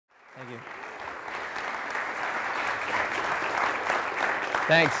Thank you.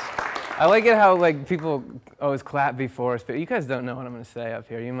 Thanks. I like it how people always clap before us, but you guys don't know what I'm going to say up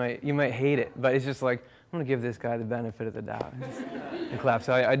here. You might hate it, but it's just like, I'm going to give this guy the benefit of the doubt and clap.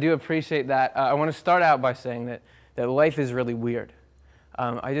 So I do appreciate that. I want to start out by saying that life is really weird.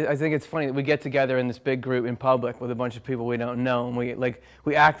 I think it's funny that we get together in this big group in public with a bunch of people we don't know, and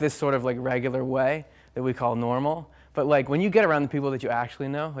we act this sort of regular way that we call normal. But when you get around the people that you actually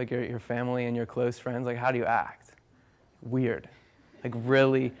know, like your family and your close friends, how do you act? Weird.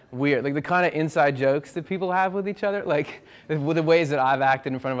 Really weird. The kind of inside jokes that people have with each other, the ways that I've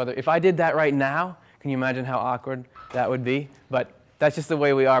acted in front of others. If I did that right now, can you imagine how awkward that would be? But that's just the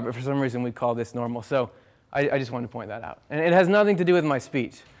way we are, but for some reason we call this normal. So I just wanted to point that out. And it has nothing to do with my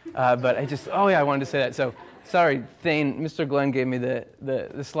speech, but I wanted to say that. So sorry, Thane, Mr. Glenn gave me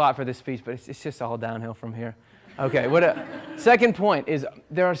the slot for this speech, but it's just all downhill from here. Okay, second point is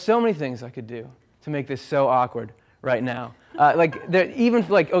there are so many things I could do to make this so awkward right now.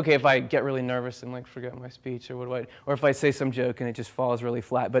 Okay, if I get really nervous and forget my speech or if I say some joke and it just falls really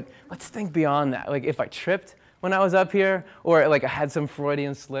flat. But let's think beyond that. If I tripped when I was up here, or I had some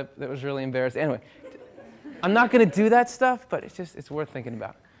Freudian slip that was really embarrassing. Anyway, I'm not going to do that stuff, but it's worth thinking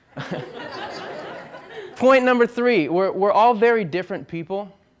about. Point number 3, we're all very different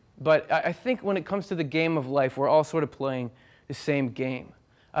people, but I think when it comes to the game of life, we're all sort of playing the same game.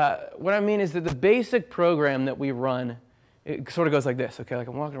 What I mean is that the basic program that we run, it sort of goes like this. Okay,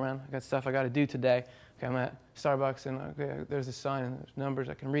 I'm walking around, I got stuff I got to do today. Okay, I'm at Starbucks, and okay, there's a sign, and there's numbers,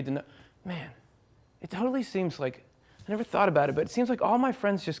 I can read the Man, it totally seems I never thought about it, but it seems like all my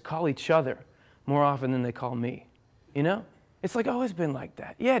friends just call each other more often than they call me. You know? It's always been like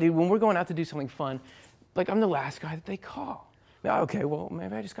that. Yeah, dude, when we're going out to do something fun, I'm the last guy that they call. Okay, well,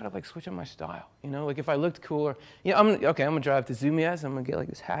 maybe I just got to switch up my style. You know, if I looked cooler, I'm going to drive to Zumiez, I'm going to get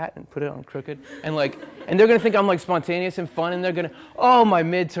this hat and put it on crooked, and and they're going to think I'm spontaneous and fun, and they're going to, oh, my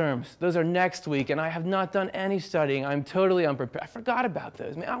midterms, those are next week, and I have not done any studying. I'm totally unprepared. I forgot about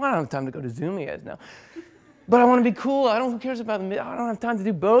those. Man, I don't have time to go to Zumiez now. But I want to be cool. Who cares about the I don't have time to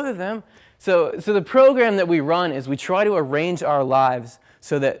do both of them. So the program that we run is we try to arrange our lives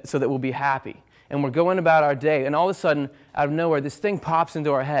so that we'll be happy. And we're going about our day, and all of a sudden, out of nowhere, this thing pops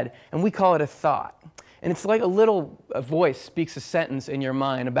into our head, and we call it a thought. And it's like a voice speaks a sentence in your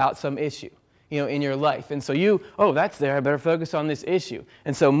mind about some issue, in your life. And so that's there, I better focus on this issue.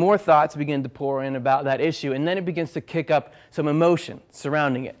 And so more thoughts begin to pour in about that issue, and then it begins to kick up some emotion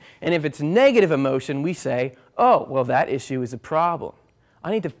surrounding it. And if it's negative emotion, we say, oh, well, that issue is a problem. I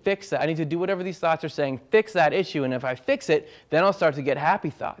need to fix that. I need to do whatever these thoughts are saying, fix that issue, and if I fix it, then I'll start to get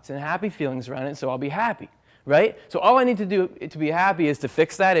happy thoughts and happy feelings around it, so I'll be happy, right? So all I need to do to be happy is to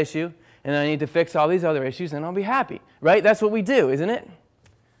fix that issue, and I need to fix all these other issues, and I'll be happy, right? That's what we do, isn't it?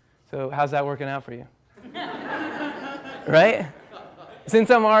 So how's that working out for you? Right? Since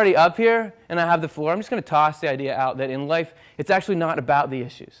I'm already up here and I have the floor, I'm just going to toss the idea out that in life, it's actually not about the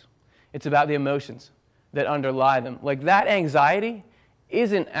issues. It's about the emotions that underlie them. That anxiety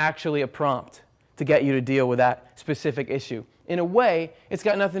isn't actually a prompt to get you to deal with that specific issue. In a way, it's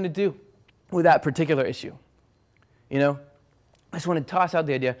got nothing to do with that particular issue. I just want to toss out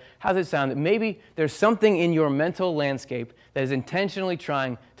the idea, how does it sound that maybe there's something in your mental landscape that is intentionally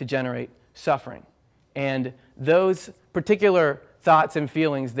trying to generate suffering. And those particular thoughts and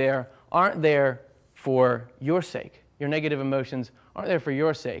feelings there aren't there for your sake. Your negative emotions aren't there for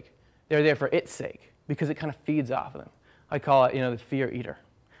your sake. They're there for its sake, because it kind of feeds off of them. I call it, the fear eater.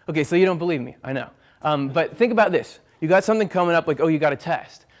 Okay, so you don't believe me, I know. But think about this. You got something coming up you got a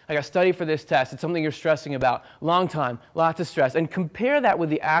test. I got to study for this test. It's something you're stressing about. Long time, lots of stress. And compare that with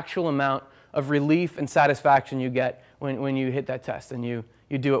the actual amount of relief and satisfaction you get when you hit that test and you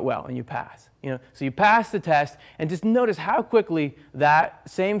do it well and you pass. So you pass the test, and just notice how quickly that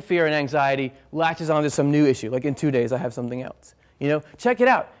same fear and anxiety latches onto some new issue. In 2 days, I have something else. Check it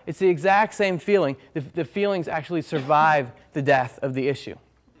out. It's the exact same feeling. The feelings actually survive the death of the issue.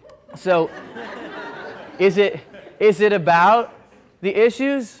 So is it about the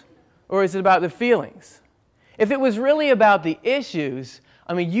issues, or is it about the feelings? If it was really about the issues,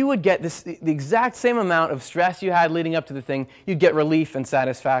 you would get the exact same amount of stress you had leading up to the thing. You'd get relief and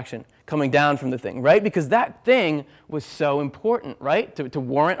satisfaction coming down from the thing, right? Because that thing was so important, right? To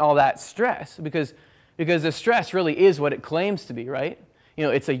warrant all that stress, because the stress really is what it claims to be, right?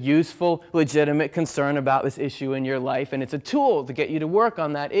 It's a useful, legitimate concern about this issue in your life, and it's a tool to get you to work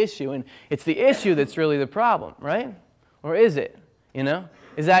on that issue, and it's the issue that's really the problem, right? Or is it,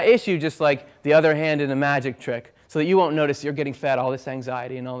 Is that issue just like the other hand in a magic trick, so that you won't notice you're getting fed all this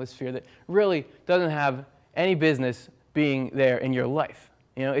anxiety and all this fear that really doesn't have any business being there in your life,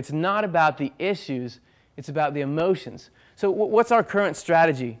 You know, it's not about the issues, it's about the emotions. So what's our current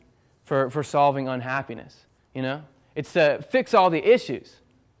strategy for solving unhappiness? You know, it's to fix all the issues.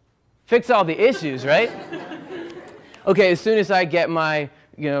 Fix all the issues, right? Okay, as soon as I get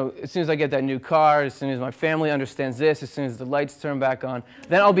as soon as I get that new car, as soon as my family understands this, as soon as the lights turn back on,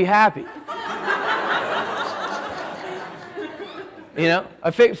 then I'll be happy. You know,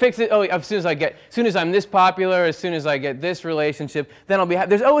 I fix it. Oh, as soon as I'm this popular, as soon as I get this relationship, then I'll be happy.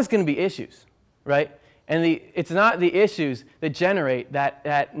 There's always going to be issues, right? And it's not the issues that generate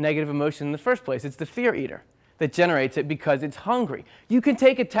that negative emotion in the first place. It's the fear eater that generates it because it's hungry. You can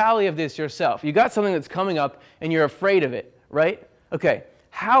take a tally of this yourself. You got something that's coming up and you're afraid of it, right? Okay,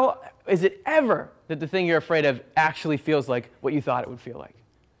 how is it ever that the thing you're afraid of actually feels like what you thought it would feel like?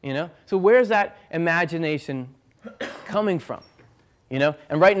 You know? So where's that imagination coming from? You know?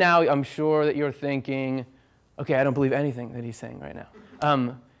 And right now, I'm sure that you're thinking, okay, I don't believe anything that he's saying right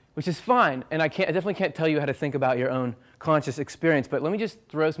now. Which is fine, and I definitely can't tell you how to think about your own conscious experience, but let me just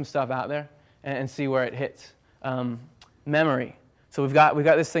throw some stuff out there and see where it hits. Memory. So we've got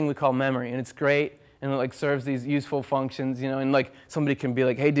this thing we call memory, and it's great, and it like serves these useful functions, you know, and like somebody can be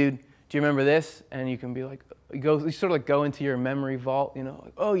like, hey dude, do you remember this? And you can be like, you sort of like go into your memory vault, you know,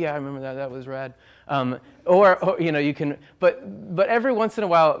 like, oh yeah, I remember that was rad. Or you know, you can, but every once in a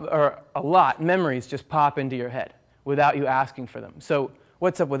while, or a lot, memories just pop into your head without you asking for them. So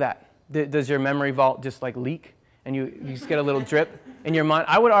what's up with that? Does your memory vault just like leak and you just get a little drip in your mind?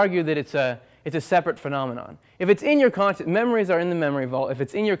 I would argue that it's a separate phenomenon. If it's in your memories are in the memory vault. If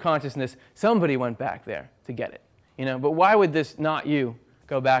it's in your consciousness, somebody went back there to get it. You know, but why would this not you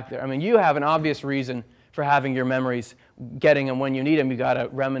go back there? I mean, you have an obvious reason for having your memories, getting them when you need them. You got to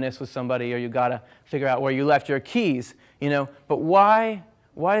reminisce with somebody, or you got to figure out where you left your keys. You know, but why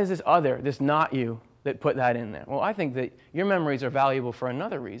is this not you, that put that in there? Well, I think that your memories are valuable for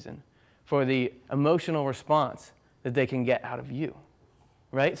another reason, for the emotional response that they can get out of you,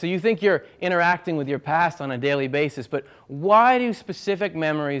 right? So you think you're interacting with your past on a daily basis, but why do specific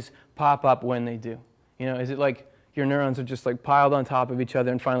memories pop up when they do? You know, is it like your neurons are just like piled on top of each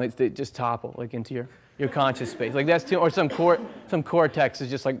other and finally they just topple like into your conscious space? Like that's too, or some cortex is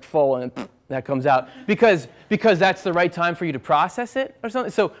just like full and that comes out because that's the right time for you to process it or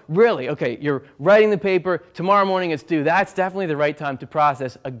something. So really, okay, you're writing the paper, tomorrow morning it's due. That's definitely the right time to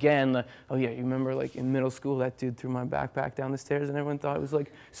process again. Oh yeah, you remember like in middle school that dude threw my backpack down the stairs and everyone thought it was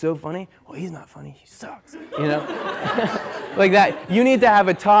like so funny? Well, he's not funny, he sucks, you know? Like that. You need to have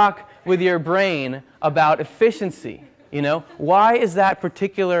a talk with your brain about efficiency, you know? Why is that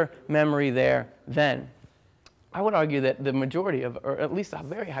particular memory there then? I would argue that the majority of, or at least a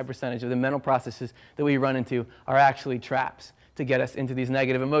very high percentage of the mental processes that we run into are actually traps to get us into these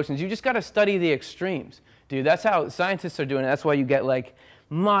negative emotions. You just got to study the extremes, dude. That's how scientists are doing it. That's why you get like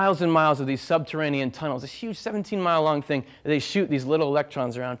miles and miles of these subterranean tunnels, this huge 17-mile long thing that they shoot these little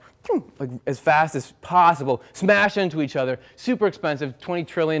electrons around like as fast as possible, smash into each other, super expensive, $20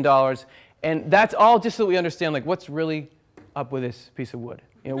 trillion. And that's all just so that we understand like what's really up with this piece of wood.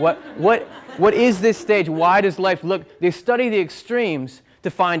 You know, what is this stage? Why does life look? They study the extremes to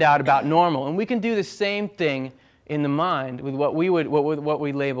find out about normal. And we can do the same thing in the mind with what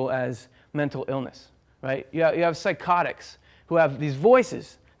we label as mental illness, right? You have psychotics who have these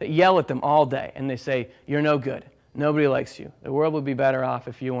voices that yell at them all day, and they say, you're no good. Nobody likes you. The world would be better off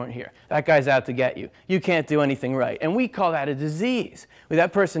if you weren't here. That guy's out to get you. You can't do anything right. And we call that a disease.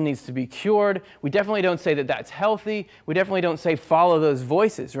 That person needs to be cured. We definitely don't say that that's healthy. We definitely don't say follow those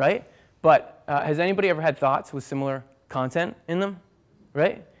voices, right? But has anybody ever had thoughts with similar content in them,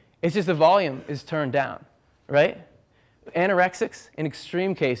 right? It's just the volume is turned down, right? Anorexics, in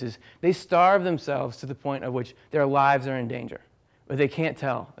extreme cases, they starve themselves to the point at which their lives are in danger, but they can't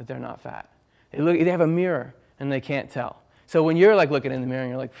tell that they're not fat. They have a mirror, and they can't tell. So when you're like looking in the mirror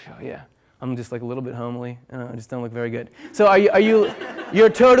and you're like, oh, yeah, I'm just like a little bit homely, I just don't look very good. So you're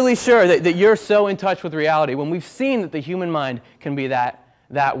totally sure that you're so in touch with reality when we've seen that the human mind can be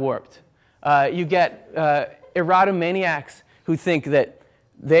that warped. You get erotomaniacs who think that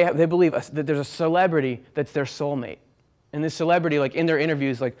they believe that there's a celebrity that's their soulmate. And this celebrity, like in their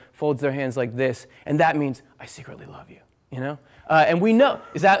interviews, like folds their hands like this, and that means, I secretly love you, you know? And we know,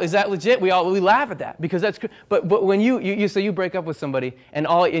 is that legit? We laugh at that because that's, but when you break up with somebody and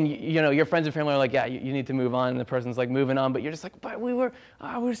you know, your friends and family are like, yeah, you need to move on, and the person's like moving on, but you're just like, but we were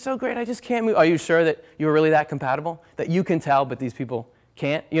so great, I just can't move. Are you sure that you were really that compatible? That you can tell, but these people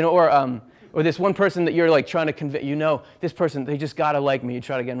can't? You know, or this one person that you're like trying to convince, you know, this person, they just gotta like me. You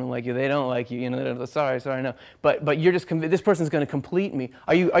try to get them to like you, they don't like you, you know, sorry, no. But you're just convinced, this person's gonna complete me.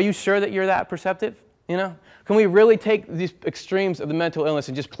 Are you sure that you're that perceptive? You know? Can we really take these extremes of the mental illness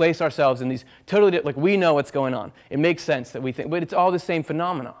and just place ourselves in these totally, like we know what's going on. It makes sense that we think, but it's all the same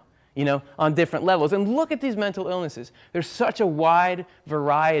phenomena, you know, on different levels. And look at these mental illnesses. There's such a wide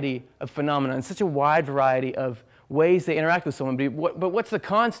variety of phenomena and such a wide variety of ways they interact with someone. But what's the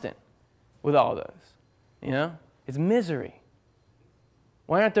constant with all those? You know? It's misery.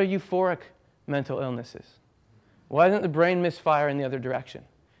 Why aren't there euphoric mental illnesses? Why doesn't the brain misfire in the other direction?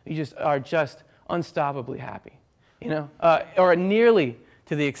 You just are just unstoppably happy, you know, or nearly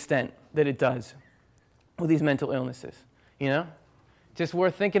to the extent that it does with these mental illnesses, you know? Just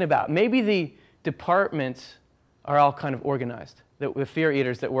worth thinking about. Maybe the departments are all kind of organized. The fear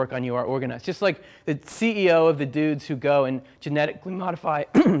eaters that work on you are organized. Just like the CEO of the dudes who go and genetically modify.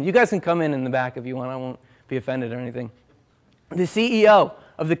 You guys can come in the back if you want. I won't be offended or anything. The CEO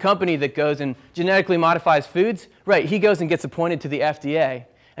of the company that goes and genetically modifies foods, right, he goes and gets appointed to the FDA,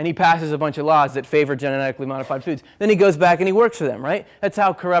 and he passes a bunch of laws that favor genetically modified foods. Then he goes back and he works for them, right? That's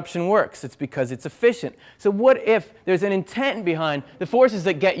how corruption works. It's because it's efficient. So what if there's an intent behind the forces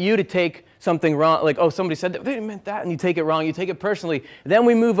that get you to take something wrong, like, oh, somebody said that, they meant that, and you take it wrong, you take it personally. Then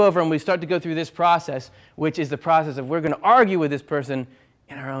we move over and we start to go through this process, which is the process of we're going to argue with this person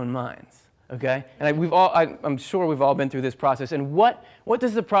in our own minds. Okay? And I'm sure we've all been through this process. And what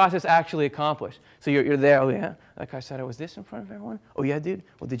does the process actually accomplish? So you're there, oh yeah, like I said, I was this in front of everyone? Oh yeah, dude?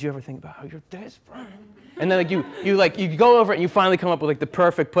 Well, did you ever think about how you're this? And then you go over it and you finally come up with like the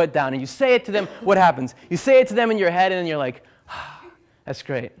perfect put down and you say it to them, what happens? You say it to them in your head and then you're like, ah, that's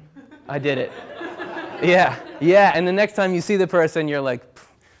great, I did it. Yeah, and the next time you see the person, you're like,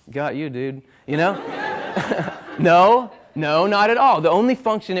 got you, dude, you know? No, not at all. The only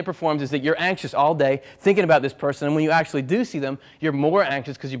function it performs is that you're anxious all day thinking about this person, and when you actually do see them, you're more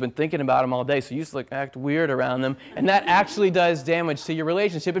anxious because you've been thinking about them all day, so you just like act weird around them, and that actually does damage to your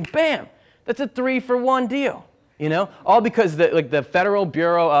relationship, and bam, that's a 3-for-1 deal. You know, all because the Federal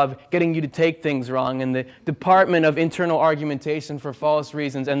Bureau of Getting You to Take Things Wrong and the Department of Internal Argumentation for False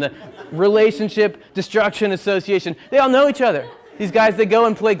Reasons and the Relationship Destruction Association, they all know each other. These guys, they go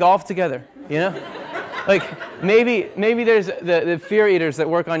and play golf together, you know? Like, maybe there's the fear eaters that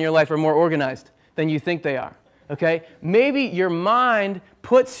work on your life are more organized than you think they are, okay? Maybe your mind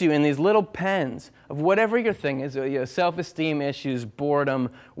puts you in these little pens of whatever your thing is, you know, self-esteem issues, boredom,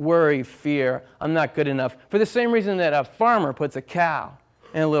 worry, fear, I'm not good enough, for the same reason that a farmer puts a cow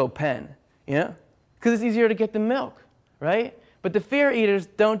in a little pen, you know? Because it's easier to get the milk, right? But the fear eaters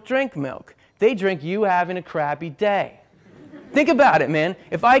don't drink milk. They drink you having a crappy day. Think about it, man.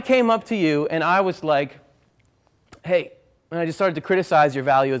 If I came up to you and I was like, hey, and I just started to criticize your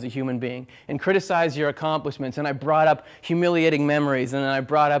value as a human being and criticize your accomplishments, and I brought up humiliating memories, and then I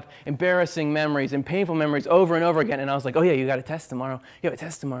brought up embarrassing memories and painful memories over and over again, and I was like, oh yeah, you got a test tomorrow. You have a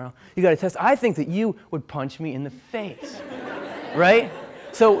test tomorrow. You got a test. I think that you would punch me in the face, right?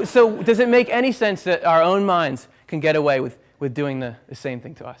 So does it make any sense that our own minds can get away with doing the same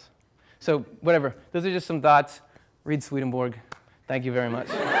thing to us? So whatever. Those are just some thoughts. Read Swedenborg. Thank you very much.